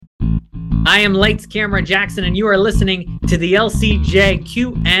I am Lights Camera Jackson, and you are listening to the LCJ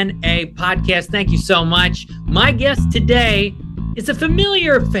Q&A podcast. Thank you so much. My guest today is a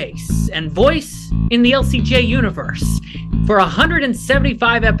familiar face and voice in the LCJ universe. For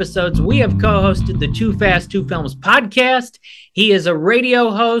 175 episodes, we have co-hosted the Too Fast, Two Films podcast. He is a radio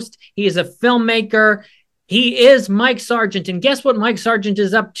host. He is a filmmaker. He is Mike Sargent, and guess what Mike Sargent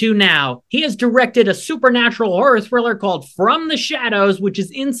is up to now? He has directed a supernatural horror thriller called From the Shadows, which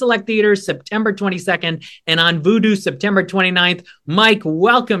is in select theaters September 22nd and on Vudu September 29th. Mike,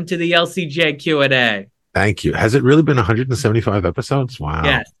 welcome to the LCJ Q&A. Thank you. Has it really been 175 episodes?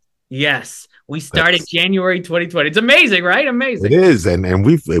 Wow. Yes. We started January 2020. It's amazing, right? Amazing. It is, and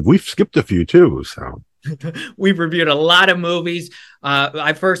we've skipped a few too, so. We've reviewed a lot of movies.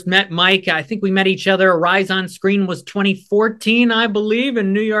 I first met Mike. I think we met each other. Rise on Screen was 2014, I believe,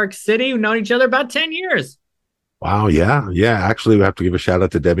 in New York City. We've known each other about 10 years. Wow. Yeah. Actually, we have to give a shout out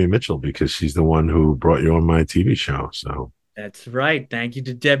to Debbie Mitchell because she's the one who brought you on my TV show. So that's right. Thank you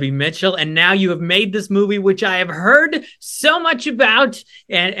to Debbie Mitchell. And now you have made this movie, which I have heard so much about.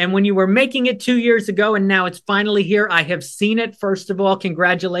 And when you were making it 2 years ago, and now it's finally here, I have seen it. First of all,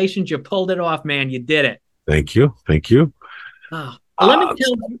 congratulations. You pulled it off, man. You did it. Thank you. Oh, let me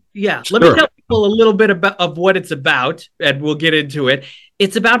tell people a little bit of what it's about, and we'll get into it.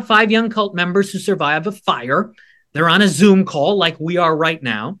 It's about 5 young cult members who survive a fire. They're on a Zoom call like we are right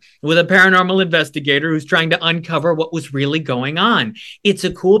now with a paranormal investigator who's trying to uncover what was really going on. It's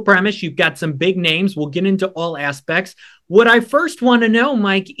a cool premise. You've got some big names. We'll get into all aspects. What I first want to know,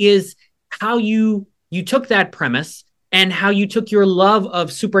 Mike, is how you took that premise and how you took your love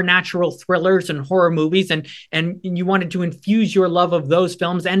of supernatural thrillers and horror movies and you wanted to infuse your love of those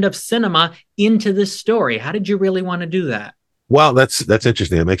films and of cinema into this story. How did you really want to do that? Well, that's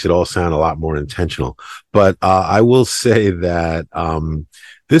interesting. It makes it all sound a lot more intentional. But I will say that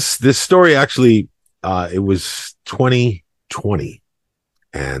this story actually it was 2020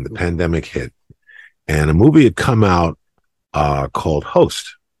 and the pandemic hit, and a movie had come out called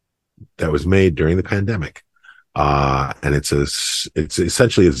Host that was made during the pandemic, and it's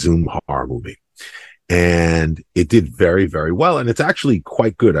essentially a Zoom horror movie, and it did very, very well, and it's actually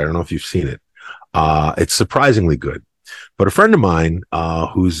quite good. I don't know if you've seen it. It's surprisingly good. But a friend of mine,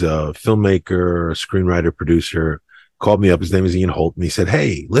 who's a filmmaker, a screenwriter, producer, called me up. His name is Ian Holt. And he said,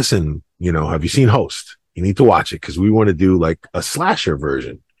 hey, listen, have you seen Host? You need to watch it because we want to do like a slasher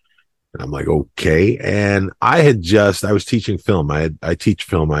version. And I'm like, okay. And I was teaching film. I teach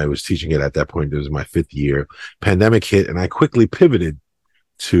film. I was teaching it at that point. It was my 5th year. Pandemic hit. And I quickly pivoted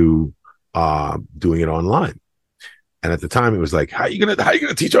to doing it online. And at the time it was like, how are you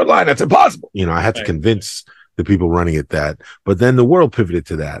gonna teach online? That's impossible. I had to convince the people running it that, but then the world pivoted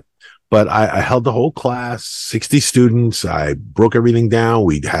to that. But I held the whole class, 60 students. I broke everything down.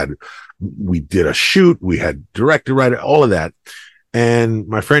 We did a shoot. We had director, writer, all of that. And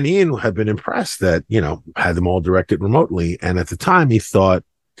my friend Ian had been impressed that, had them all directed remotely. And at the time he thought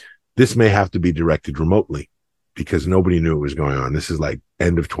this may have to be directed remotely because nobody knew what was going on. This is like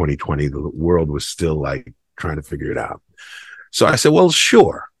end of 2020. The world was still like trying to figure it out. So I said, well,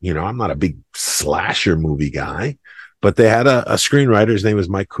 sure. I'm not a big slasher movie guy, but they had a screenwriter. His name was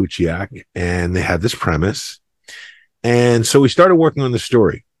Mike Kuciak, and they had this premise. And so we started working on the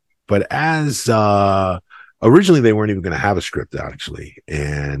story. But as originally, they weren't even going to have a script out, actually.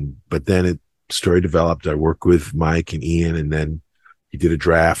 But then story developed. I worked with Mike and Ian, and then he did a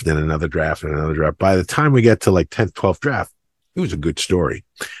draft, and another draft, and another draft. By the time we get to like 10th, 12th draft, it was a good story.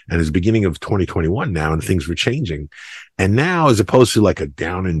 And it's the beginning of 2021 now, and things were changing. And now, as opposed to like a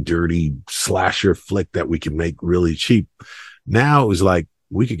down and dirty slasher flick that we can make really cheap, now it was like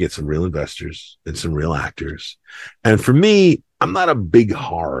we could get some real investors and some real actors. And for me, I'm not a big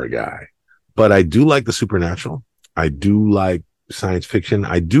horror guy, but I do like the supernatural. I do like science fiction.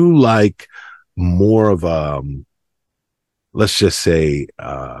 I do like more of let's just say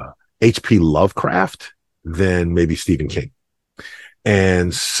H.P. Lovecraft than maybe Stephen King.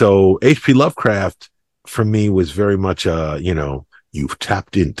 And so H.P. Lovecraft for me was very much you've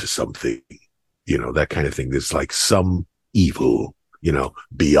tapped into something, that kind of thing. There's like some evil,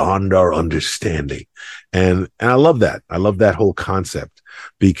 beyond our understanding. And I love that. I love that whole concept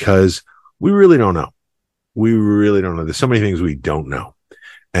because we really don't know. There's so many things we don't know.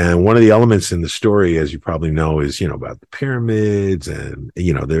 And one of the elements in the story, as you probably know, is, about the pyramids and,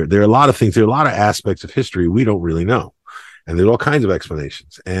 there are a lot of things, there are a lot of aspects of history we don't really know. And there's all kinds of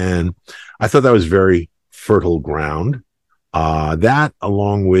explanations. And I thought that was very fertile ground. That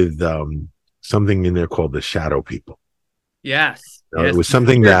along with something in there called the shadow people. Yes. It was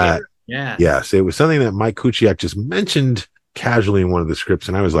something that, yes, it was something that Mike Kuciak just mentioned casually in one of the scripts.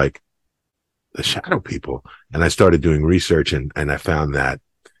 And I was like, the shadow people. And I started doing research, and I found that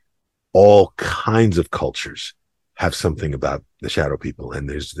all kinds of cultures have something about the shadow people, and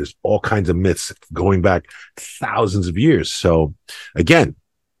there's all kinds of myths going back thousands of years. So again,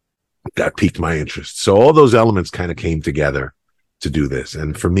 that piqued my interest. So all those elements kind of came together to do this.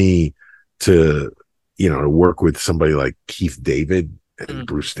 And for me to, to work with somebody like Keith David and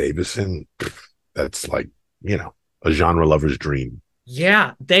Bruce Davison, that's like, a genre lover's dream.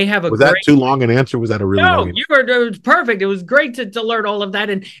 Yeah, they have a Was that too long an answer? Was that a really long answer? It was perfect. It was great to learn all of that.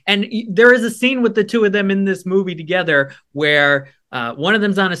 And there is a scene with the two of them in this movie together where one of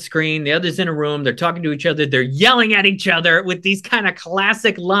them's on a screen, the other's in a room, they're talking to each other, they're yelling at each other with these kind of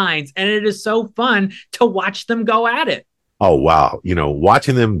classic lines, and it is so fun to watch them go at it. Oh, wow.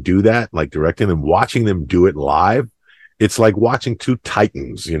 Watching them do that, like directing them, watching them do it live, it's like watching two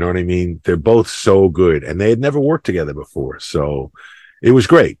titans, you know what I mean? They're both so good, and they had never worked together before. So it was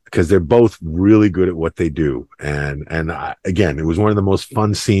great because they're both really good at what they do. And again, it was one of the most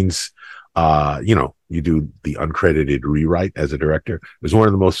fun scenes. You do the uncredited rewrite as a director. It was one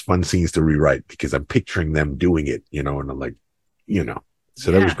of the most fun scenes to rewrite because I'm picturing them doing it, and I'm like,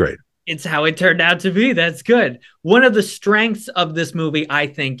 so that was great. It's how it turned out to be. That's good. One of the strengths of this movie, I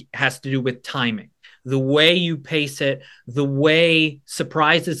think, has to do with timing. The way you pace it, the way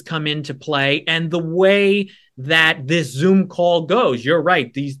surprises come into play, and the way that this Zoom call goes. You're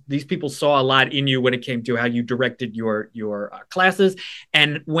right. These people saw a lot in you when it came to how you directed your classes.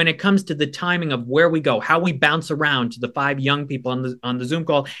 And when it comes to the timing of where we go, how we bounce around to the 5 young people on the Zoom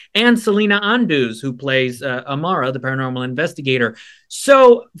call, and Selena Anduze, who plays Amara, the paranormal investigator.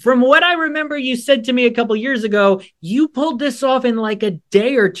 So from what I remember, you said to me a couple years ago, you pulled this off in like a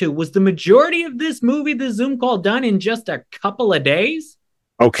day or two. Was the majority of this movie, the Zoom call, done in just a couple of days?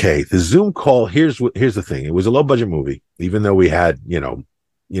 Okay, the Zoom call, here's the thing. It was a low budget movie, even though we had, it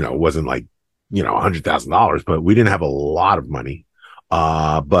wasn't like, $100,000, but we didn't have a lot of money.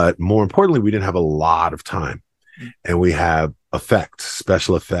 But more importantly, we didn't have a lot of time, and we have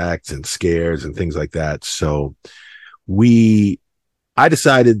special effects and scares and things like that. So I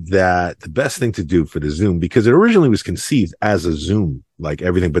decided that the best thing to do for the Zoom, because it originally was conceived as a Zoom, like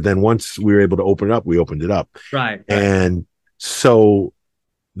everything. But then once we were able to open it up, we opened it up. Right. And so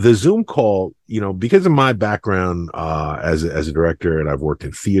the Zoom call, because of my background as a director, and I've worked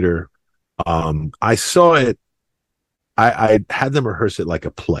in theater, I saw it. I had them rehearse it like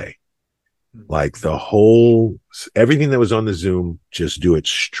a play, like everything that was on the Zoom, just do it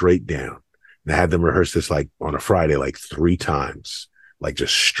straight down. And I had them rehearse this like on a Friday, like 3 times, like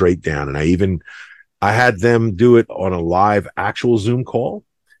just straight down. And I had them do it on a live actual Zoom call.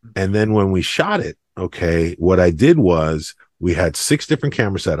 And then when we shot it, okay, what I did was, we had 6 different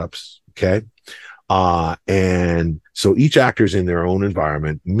camera setups. Okay. And so each actor's in their own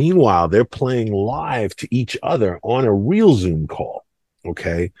environment. Meanwhile, they're playing live to each other on a real Zoom call.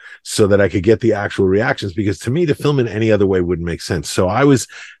 Okay. So that I could get the actual reactions, because to me, to film in any other way wouldn't make sense. So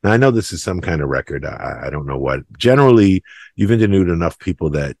now I know this is some kind of record. I don't know what. Generally, you've interviewed enough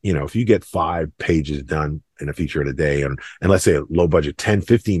people that, if you get 5 pages done in a feature in a day, and let's say a low budget 10,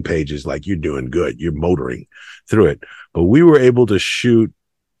 15 pages, like you're doing good, you're motoring through it. But we were able to shoot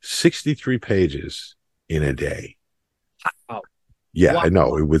 63 pages in a day. Oh. Yeah, wow. I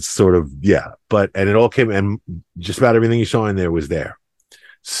know. It was sort of, and it all came, and just about everything you saw in there was there.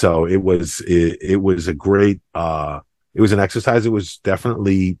 So it was a great, it was an exercise. It was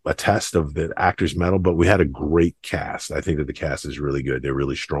definitely a test of the actor's mettle, but we had a great cast. I think that the cast is really good. They're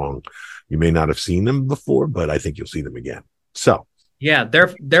really strong. You may not have seen them before, but I think you'll see them again. So. Yeah,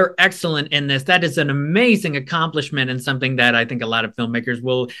 they're excellent in this. That is an amazing accomplishment, and something that I think a lot of filmmakers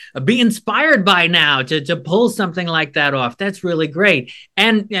will be inspired by now to pull something like that off. That's really great.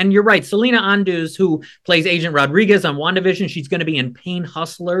 And you're right, Selena Anduze, who plays Agent Rodriguez on WandaVision, she's going to be in Pain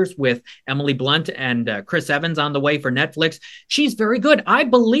Hustlers with Emily Blunt and Chris Evans on the way for Netflix. She's very good. I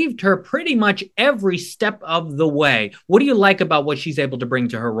believed her pretty much every step of the way. What do you like about what she's able to bring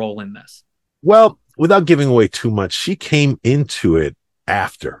to her role in this? Well, without giving away too much, she came into it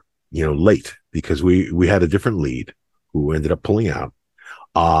after, late, because we had a different lead who ended up pulling out.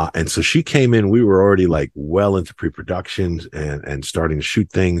 And so she came in, we were already like well into pre-productions and starting to shoot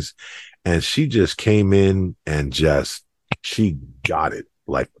things. And she just came in and she got it.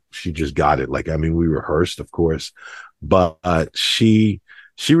 Like, she just got it. Like, I mean, we rehearsed, of course, but she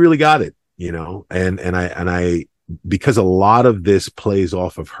really got it, and I, because a lot of this plays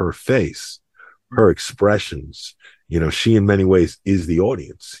off of her face, her expressions, she in many ways is the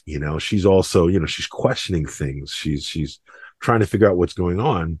audience. She's also, she's questioning things. She's trying to figure out what's going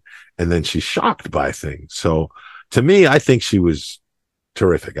on, and then she's shocked by things. So to me, I think she was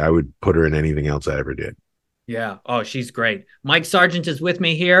terrific. I would put her in anything else I ever did. Yeah. Oh, she's great. Mike Sargent is with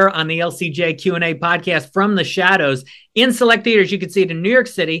me here on the LCJ Q&A podcast from the Shadows. In select theaters, you can see it in New York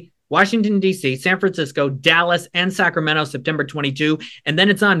City, Washington, D.C., San Francisco, Dallas, and Sacramento, September 22. And then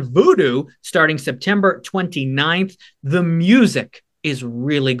it's on Vudu starting September 29th. The music is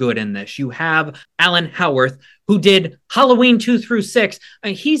really good in this. You have Alan Howarth, who did Halloween 2 through 6.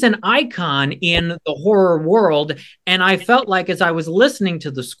 He's an icon in the horror world. And I felt like as I was listening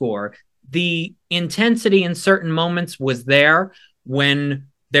to the score, the intensity in certain moments was there when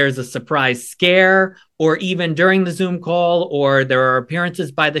there's a surprise scare, or even during the Zoom call, or there are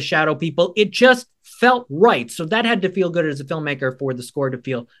appearances by the shadow people. It just felt right. So that had to feel good as a filmmaker for the score to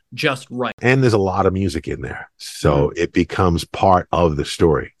feel just right. And there's a lot of music in there. So it becomes part of the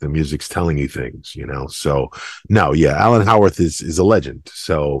story. The music's telling you things, you know? So no, yeah, Alan Howarth is a legend.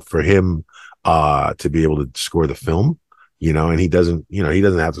 So for him to be able to score the film, you know, and he doesn't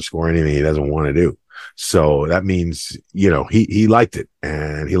have to score anything he doesn't want to do. So that means, you know, he liked it,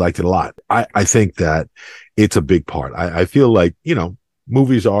 and he liked it a lot. I think that it's a big part. I feel like, you know,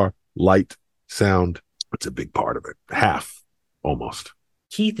 movies are light, sound. It's a big part of it. Half, almost.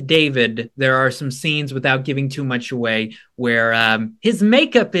 Keith David, there are some scenes, without giving too much away, where his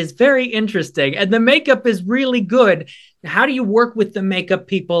makeup is very interesting, and the makeup is really good. How do you work with the makeup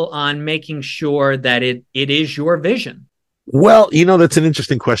people on making sure that it is your vision? Well, you know, that's an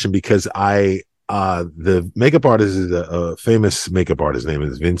interesting question, because the makeup artist is a famous makeup artist. His name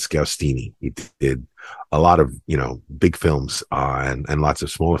is Vince Gaustini. He did a lot of, you know, big films and lots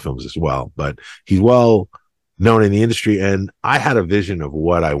of smaller films as well. But he's well known in the industry. And I had a vision of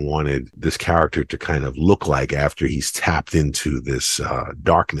what I wanted this character to kind of look like after he's tapped into this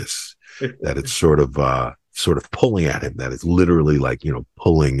darkness that it's sort of pulling at him, that it's literally like, you know,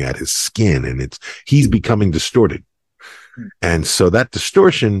 pulling at his skin, and he's becoming distorted. And so that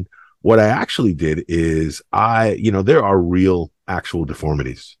distortion, what I actually did is there are real actual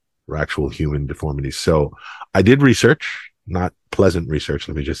deformities, or actual human deformities. So I did research, not pleasant research,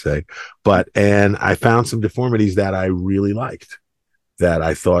 let me just say, and I found some deformities that I really liked, that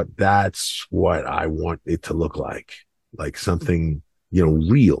I thought that's what I want it to look like something, you know,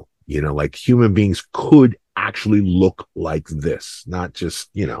 real, you know, like human beings could actually look like this, not just,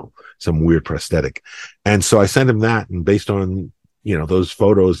 you know, some weird prosthetic. And so I sent him that, and based on, you know, those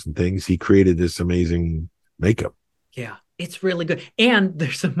photos and things, he created this amazing makeup. Yeah, it's really good. And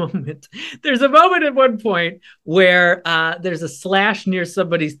there's a moment at one point where there's a slash near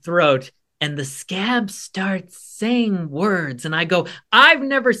somebody's throat, and the scab starts saying words. And I go, I've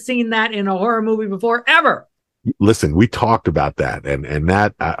never seen that in a horror movie before, ever. Listen, we talked about that, and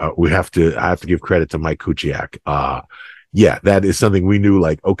that I have to give credit to Mike Kuciak. Yeah, that is something we knew,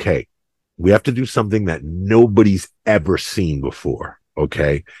 like, okay, we have to do something that nobody's ever seen before.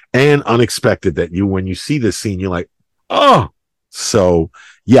 Okay. And unexpected, that when you see this scene, you're like, oh, so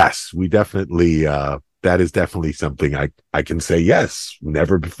yes, we definitely, that is definitely something I can say, yes,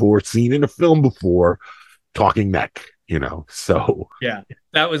 never before seen in a film before, talking neck, you know? So yeah,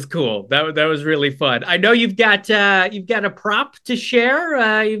 that was cool. That was really fun. I know you've got a prop to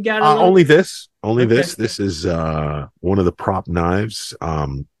share. You've got only this. This is one of the prop knives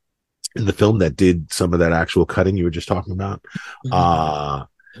in the film that did some of that actual cutting you were just talking about.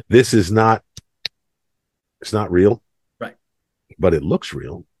 This is not, it's not real, right? But it looks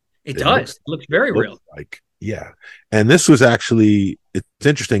real. It looks very real. Like, yeah. And this was actually, it's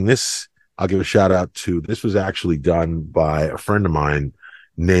interesting. This, I'll give a shout out to, this was actually done by a friend of mine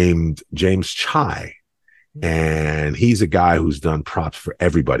named James Chai. And he's a guy who's done props for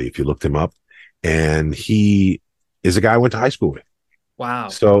everybody, if you looked him up. And he is a guy I went to high school with. Wow.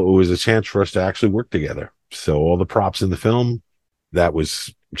 So it was a chance for us to actually work together. So all the props in the film, that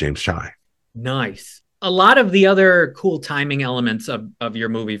was James Chai. Nice. A lot of the other cool timing elements of your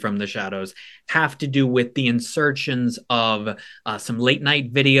movie From the Shadows have to do with the insertions of some late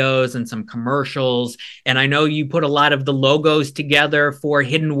night videos and some commercials. And I know you put a lot of the logos together for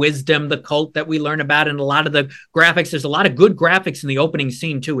Hidden Wisdom, the cult that we learn about, and a lot of the graphics. There's a lot of good graphics in the opening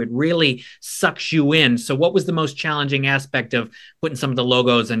scene too. It really sucks you in. So what was the most challenging aspect of putting some of the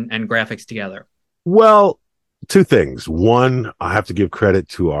logos and graphics together? Well, two things. One, I have to give credit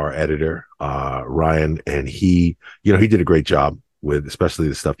to our editor, Ryan, and he did a great job with especially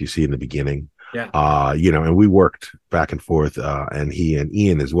the stuff you see in the beginning. Yeah. And we worked back and forth, and he and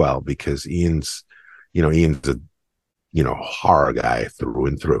Ian as well, because Ian's a, horror guy through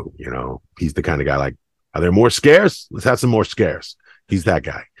and through. You know, he's the kind of guy like, are there more scares? Let's have some more scares. He's that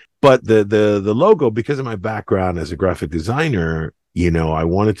guy. But the logo, because of my background as a graphic designer, I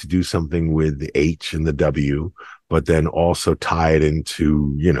wanted to do something with the H and the W, but then also tie it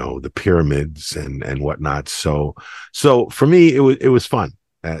into, you know, the pyramids and whatnot. So for me, it was fun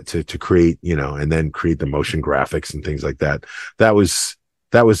to create, you know, and then create the motion graphics and things like that. That was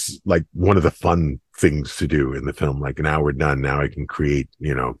like one of the fun things to do in the film. Like, now we're done. Now I can create,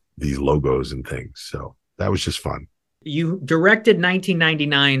 you know, these logos and things. So that was just fun. You directed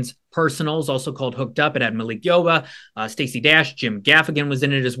 1999's Personals, also called Hooked Up. It had Malik Yoba, Stacey Dash, Jim Gaffigan was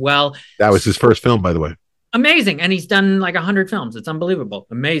in it as well. That was his first film, by the way. Amazing. And he's done like 100 films. It's unbelievable.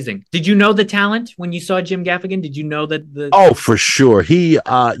 Amazing. Did you know the talent when you saw Jim Gaffigan? Did you know that Oh, for sure. He,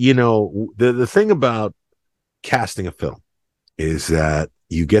 you know, the thing about casting a film is that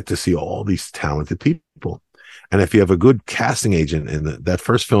you get to see all these talented people. And if you have a good casting agent, and that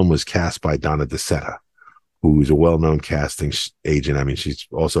first film was cast by Donna DeSeta, who's a well-known casting agent. I mean, she's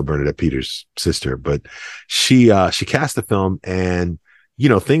also Bernadette Peters' sister, but she cast the film, and, you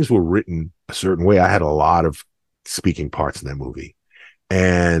know, things were written a certain way. I had a lot of speaking parts in that movie,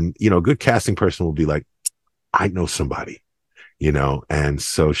 and, you know, a good casting person will be like, I know somebody, you know, and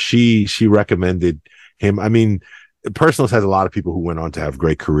so she recommended him. I mean, Personals has a lot of people who went on to have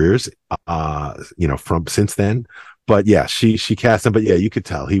great careers, you know, from since then, but yeah, she cast him. But yeah, you could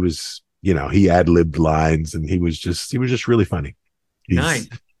tell he was, you know, he ad-libbed lines, and he was just really funny. Nice.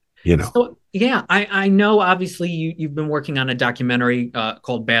 You know. So, yeah, I know obviously you've been working on a documentary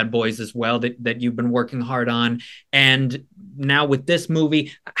called Bad Boys as well that you've been working hard on. And now with this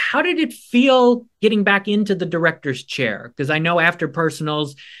movie, how did it feel getting back into the director's chair? Because I know after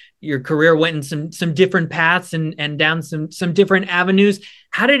Personals, your career went in some different paths and down some different avenues.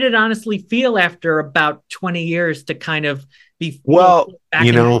 How did it honestly feel after about 20 years to kind of be back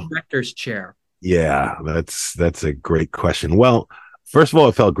in the director's chair? Yeah, that's a great question. Well, first of all,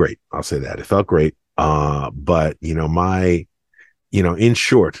 it felt great. I'll say that. It felt great. But, you know, in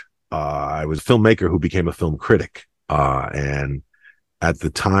short, I was a filmmaker who became a film critic. And at the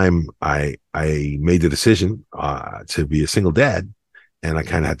time I made the decision to be a single dad, and I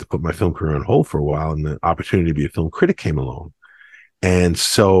kind of had to put my film career on hold for a while, and the opportunity to be a film critic came along. And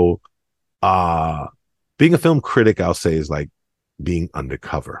so being a film critic, I'll say, is like being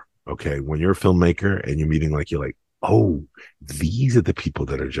undercover. Okay. When you're a filmmaker and you're meeting, like, you're like, oh, these are the people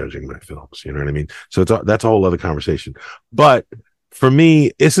that are judging my films. You know what I mean? So that's a whole other conversation. But for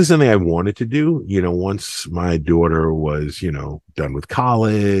me, this is something I wanted to do, you know, once my daughter was, you know, done with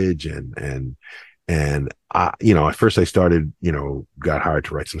college, and I, you know, at first I started, you know, got hired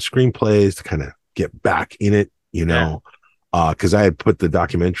to write some screenplays to kind of get back in it, you know, because I had put the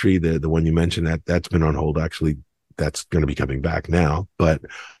documentary, the one you mentioned, that's been on hold. Actually, that's going to be coming back now. But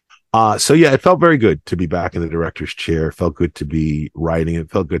so yeah, it felt very good to be back in the director's chair. It felt good to be writing.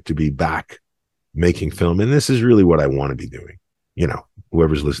 It felt good to be back making film. And this is really what I want to be doing. You know,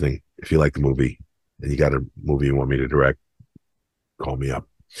 whoever's listening, if you like the movie and you got a movie you want me to direct, call me up.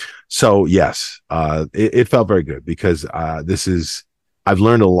 So yes, it felt very good, because I've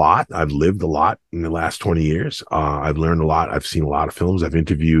learned a lot. I've lived a lot in the last 20 years. I've learned a lot. I've seen a lot of films. I've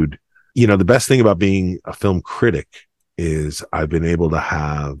interviewed. You know, the best thing about being a film critic is I've been able to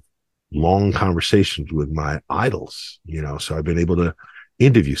have long conversations with my idols, you know, so I've been able to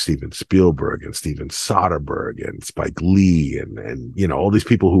interview Steven Spielberg and Steven Soderbergh and Spike Lee and, you know, all these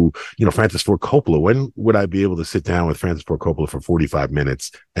people who, you know, Francis Ford Coppola. When would I be able to sit down with Francis Ford Coppola for 45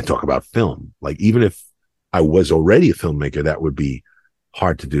 minutes and talk about film? Like, even if I was already a filmmaker, that would be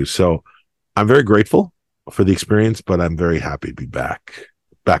hard to do. So I'm very grateful for the experience, but I'm very happy to be back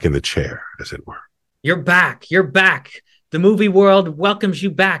in the chair, as it were. You're back. The movie world welcomes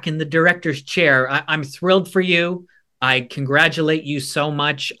you back in the director's chair. I'm thrilled for you. I congratulate you so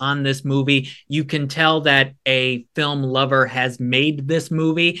much on this movie. You can tell that a film lover has made this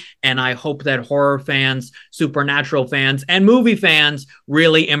movie, and I hope that horror fans, supernatural fans, and movie fans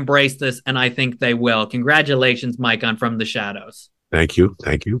really embrace this, and I think they will. Congratulations, Mike, on From the Shadows. Thank you,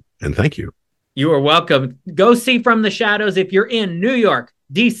 and thank you. You are welcome. Go see From the Shadows if you're in New York,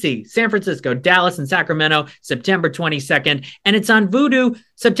 DC, San Francisco, Dallas, and Sacramento, September 22nd. And it's on Vudu,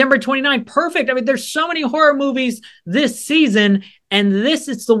 September 29th. Perfect. I mean, there's so many horror movies this season, and this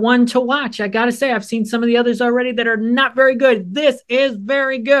is the one to watch. I got to say, I've seen some of the others already that are not very good. This is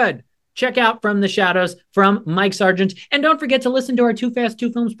very good. Check out From the Shadows from Mike Sargent. And don't forget to listen to our Too Fast,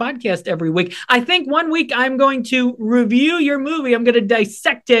 Two Films podcast every week. I think one week I'm going to review your movie. I'm going to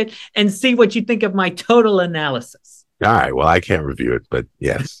dissect it and see what you think of my total analysis. All right. Well, I can't review it, but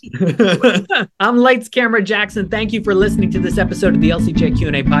yes. I'm Lights Camera Jackson. Thank you for listening to this episode of the LCJ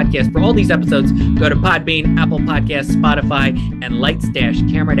Q&A podcast. For all these episodes, go to Podbean, Apple Podcasts, Spotify, and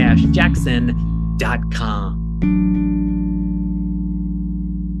lights-camera-jackson.com.